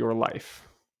movie of your life?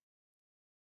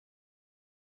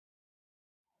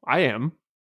 I am.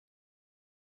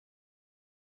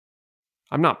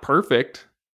 I'm not perfect.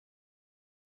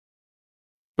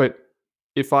 But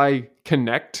if I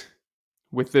connect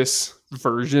with this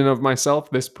version of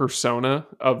myself, this persona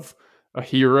of a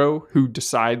hero who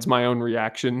decides my own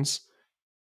reactions,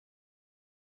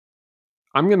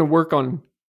 I'm going to work on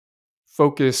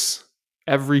focus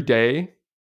every day.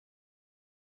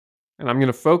 And I'm going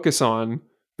to focus on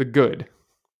the good.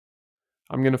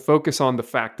 I'm going to focus on the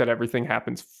fact that everything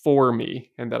happens for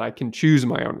me and that I can choose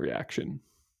my own reaction.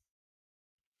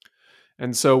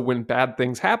 And so when bad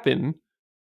things happen,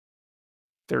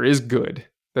 there is good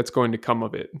that's going to come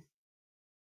of it.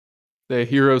 The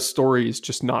hero's story is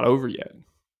just not over yet.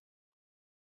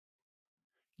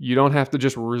 You don't have to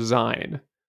just resign.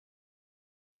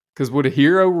 Because would a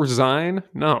hero resign?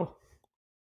 No.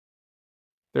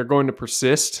 They're going to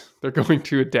persist. They're going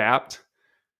to adapt.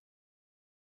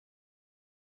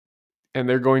 And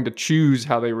they're going to choose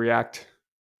how they react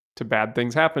to bad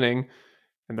things happening.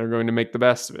 And they're going to make the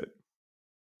best of it.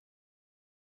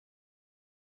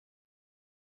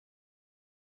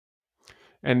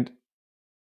 And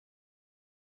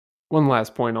one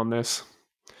last point on this.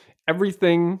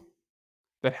 Everything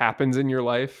that happens in your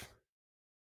life,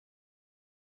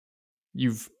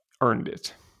 you've earned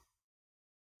it.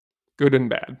 Good and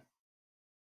bad.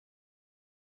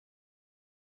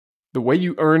 The way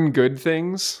you earn good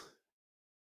things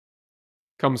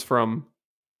comes from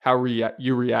how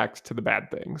you react to the bad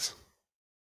things.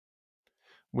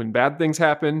 When bad things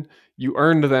happen, you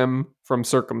earned them from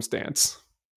circumstance.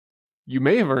 You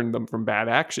may have earned them from bad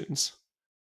actions.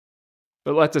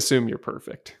 But let's assume you're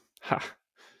perfect. Ha.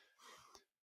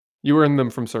 You earn them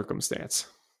from circumstance.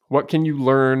 What can you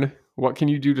learn? What can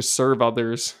you do to serve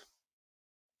others?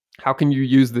 How can you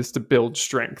use this to build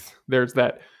strength? There's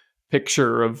that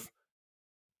picture of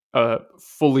a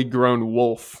fully grown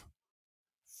wolf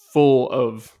full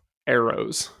of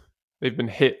arrows. They've been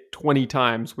hit 20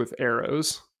 times with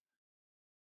arrows,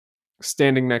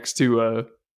 standing next to a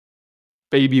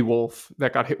baby wolf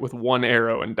that got hit with one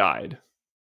arrow and died.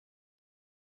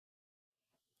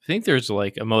 I think there's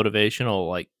like a motivational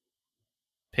like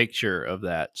picture of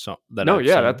that. So that No, I've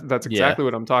yeah, seen. that's exactly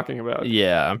what I'm talking about.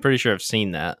 Yeah, I'm pretty sure I've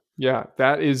seen that. Yeah,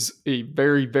 that is a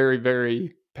very, very,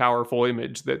 very powerful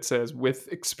image that says with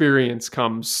experience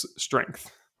comes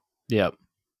strength. Yep.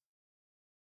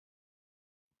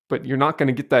 But you're not going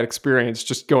to get that experience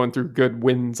just going through good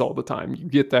wins all the time. You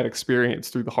get that experience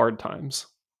through the hard times.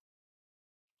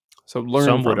 So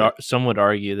learn from it. Some would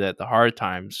argue that the hard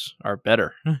times are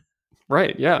better.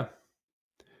 Right, yeah.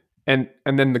 And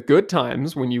then the good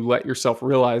times when you let yourself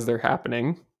realize they're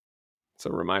happening. It's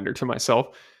a reminder to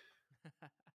myself.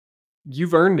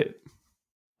 You've earned it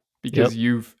because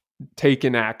you've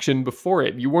taken action before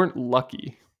it. You weren't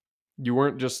lucky. You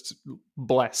weren't just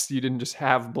blessed. You didn't just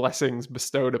have blessings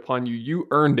bestowed upon you. You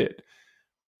earned it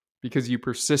because you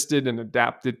persisted and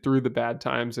adapted through the bad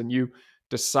times and you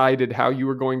decided how you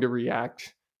were going to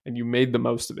react and you made the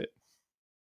most of it.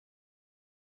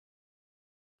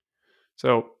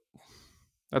 So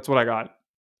that's what I got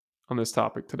on this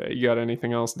topic today. You got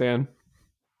anything else, Dan?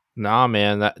 Nah,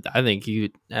 man, I think you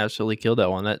absolutely killed that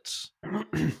one. That's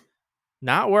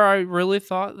not where I really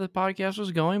thought the podcast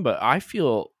was going, but I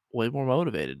feel way more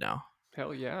motivated now.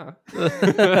 Hell yeah.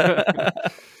 I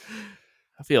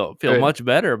feel Good. much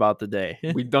better about the day.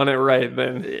 We done it right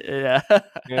then. Yeah.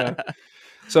 Yeah.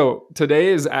 So today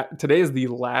is the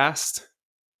last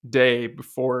day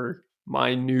before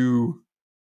my new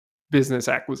business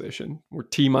acquisition. We're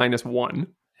T-1.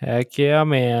 Heck yeah,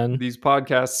 man. These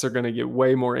podcasts are going to get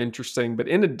way more interesting. But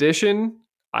in addition,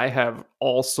 I have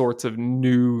all sorts of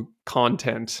new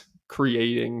content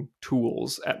creating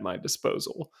tools at my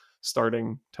disposal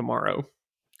starting tomorrow.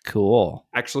 Cool.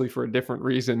 Actually, for a different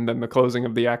reason than the closing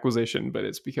of the acquisition, but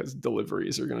it's because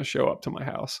deliveries are going to show up to my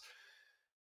house.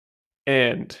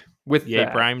 And with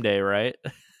that, Prime Day, right?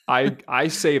 I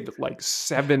saved like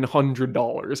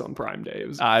 $700 on Prime Day. It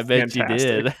was I bet you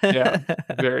did. Yeah,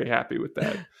 very happy with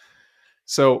that.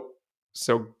 So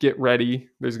get ready.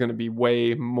 There's going to be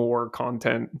way more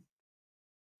content,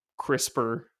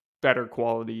 crisper, better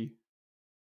quality,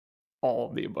 all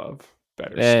of the above.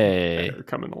 Better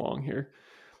coming along here.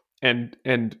 And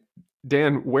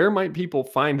Dan, where might people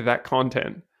find that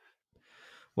content?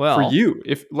 Well, for you,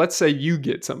 if let's say you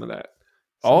get some of that.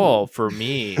 For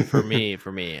me.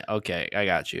 Okay, I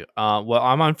got you. Well,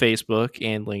 I'm on Facebook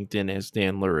and LinkedIn as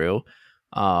Dan LaRue.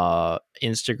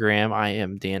 Instagram, I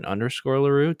am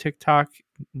Dan_LaRue. TikTok,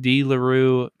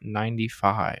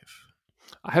 DLaRue95.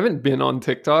 I haven't been on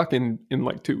TikTok in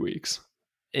like 2 weeks.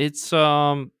 It's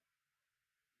just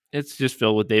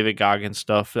filled with David Goggins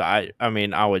stuff. I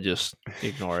mean, I would just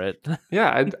ignore it.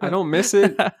 Yeah, I don't miss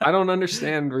it. I don't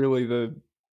understand really the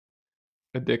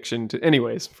addiction to.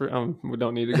 Anyways, we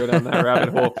don't need to go down that rabbit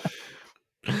hole.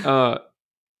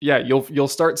 Yeah, you'll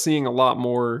start seeing a lot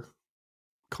more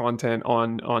content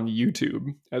on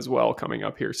YouTube as well coming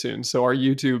up here soon. So our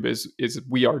YouTube is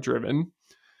We Are Driven,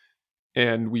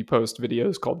 and we post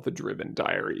videos called The Driven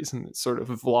Diaries, and it's sort of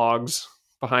vlogs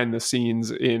behind the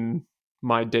scenes in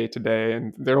my day to day,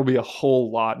 and there'll be a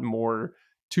whole lot more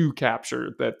to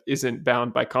capture that isn't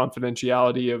bound by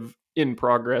confidentiality of in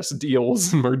progress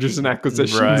deals, mergers and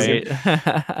acquisitions, right?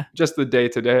 And just the day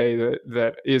to day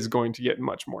that is going to get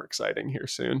much more exciting here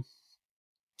soon.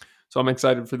 So I'm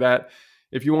excited for that.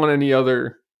 If you want any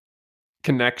other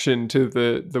connection to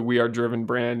the We Are Driven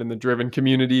brand and the Driven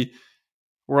community,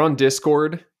 we're on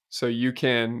Discord, so you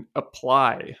can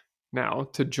apply now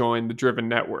to join the Driven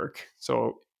network.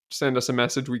 So send us a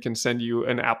message. We can send you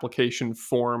an application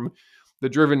form. The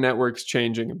Driven network's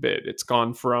changing a bit. It's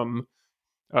gone from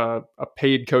a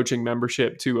paid coaching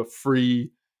membership to a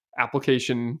free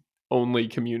application-only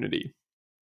community.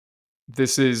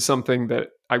 This is something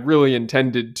that I really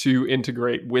intended to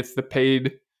integrate with the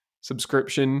paid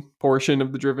subscription portion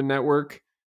of the Driven network.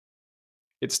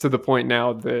 It's to the point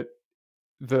now that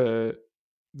the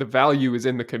value is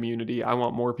in the community. I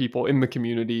want more people in the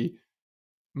community.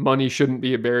 Money shouldn't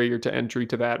be a barrier to entry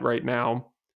to that right now.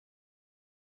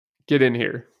 Get in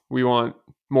here. We want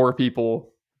more people,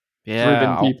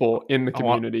 driven people in the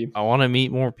community. I want to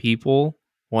meet more people,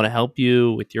 want to help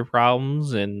you with your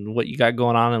problems and what you got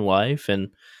going on in life, and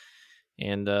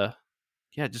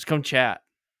yeah, just come chat,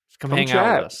 just come hang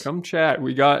out with us. Come chat.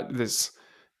 We got this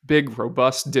big,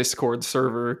 robust Discord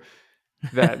server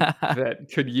that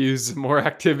could use more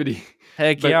activity.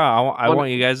 Heck But yeah, I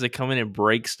want you guys to come in and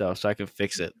break stuff so I can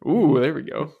fix it. ooh, there we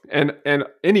go. And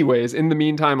anyways, in the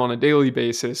meantime, on a daily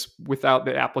basis, without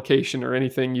the application or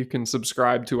anything, you can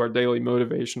subscribe to our daily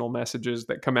motivational messages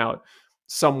that come out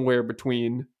somewhere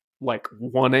between like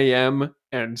 1 a.m.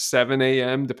 and 7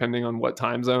 a.m., depending on what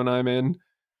time zone I'm in.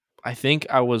 I think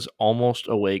I was almost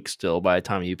awake still by the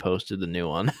time you posted the new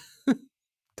one.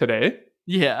 Today?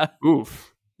 Yeah.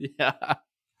 Oof. Yeah.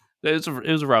 It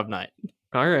was a rough night.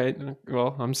 All right.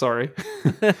 Well, I'm sorry.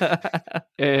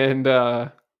 And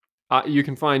you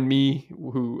can find me,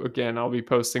 who, again, I'll be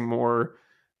posting more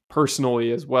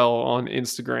personally as well on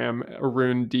Instagram,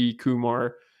 Arun D.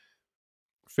 Kumar,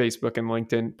 Facebook and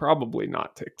LinkedIn. Probably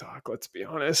not TikTok, let's be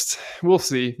honest. We'll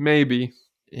see. Maybe.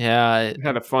 Yeah.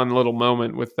 Had a fun little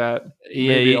moment with that. Yeah,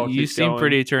 Maybe I'll you keep seem going.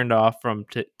 pretty turned off from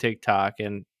TikTok,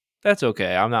 and that's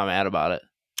okay. I'm not mad about it.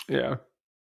 Yeah.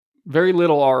 Very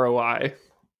little ROI.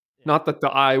 Not that the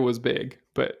I was big,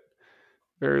 but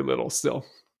very little still.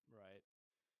 Right.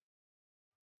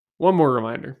 One more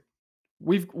reminder.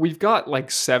 We've got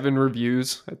like 7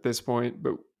 reviews at this point,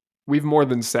 but we've more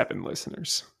than 7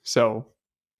 listeners. So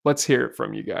let's hear it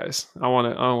from you guys. I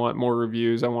want more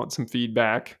reviews. I want some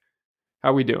feedback.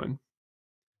 How we doing?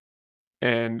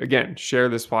 And again, share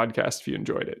this podcast if you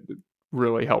enjoyed it. It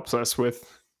really helps us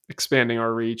with expanding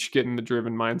our reach, getting the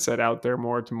driven mindset out there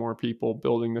more to more people,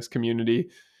 building this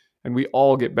community. And we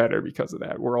all get better because of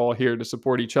that. We're all here to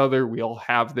support each other. We all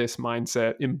have this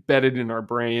mindset embedded in our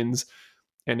brains.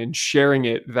 And in sharing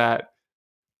it, that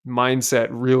mindset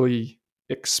really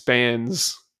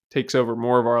expands, takes over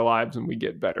more of our lives, and we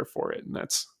get better for it. And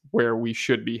that's where we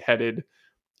should be headed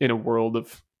in a world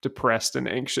of depressed and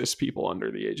anxious people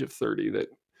under the age of 30 that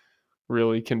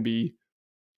really can be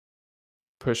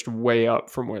pushed way up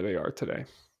from where they are today.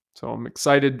 So I'm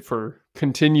excited for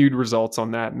continued results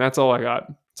on that. And that's all I got.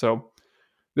 So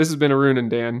this has been Arun and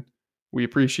Dan. We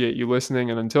appreciate you listening.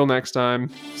 And until next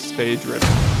time, stay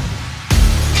driven.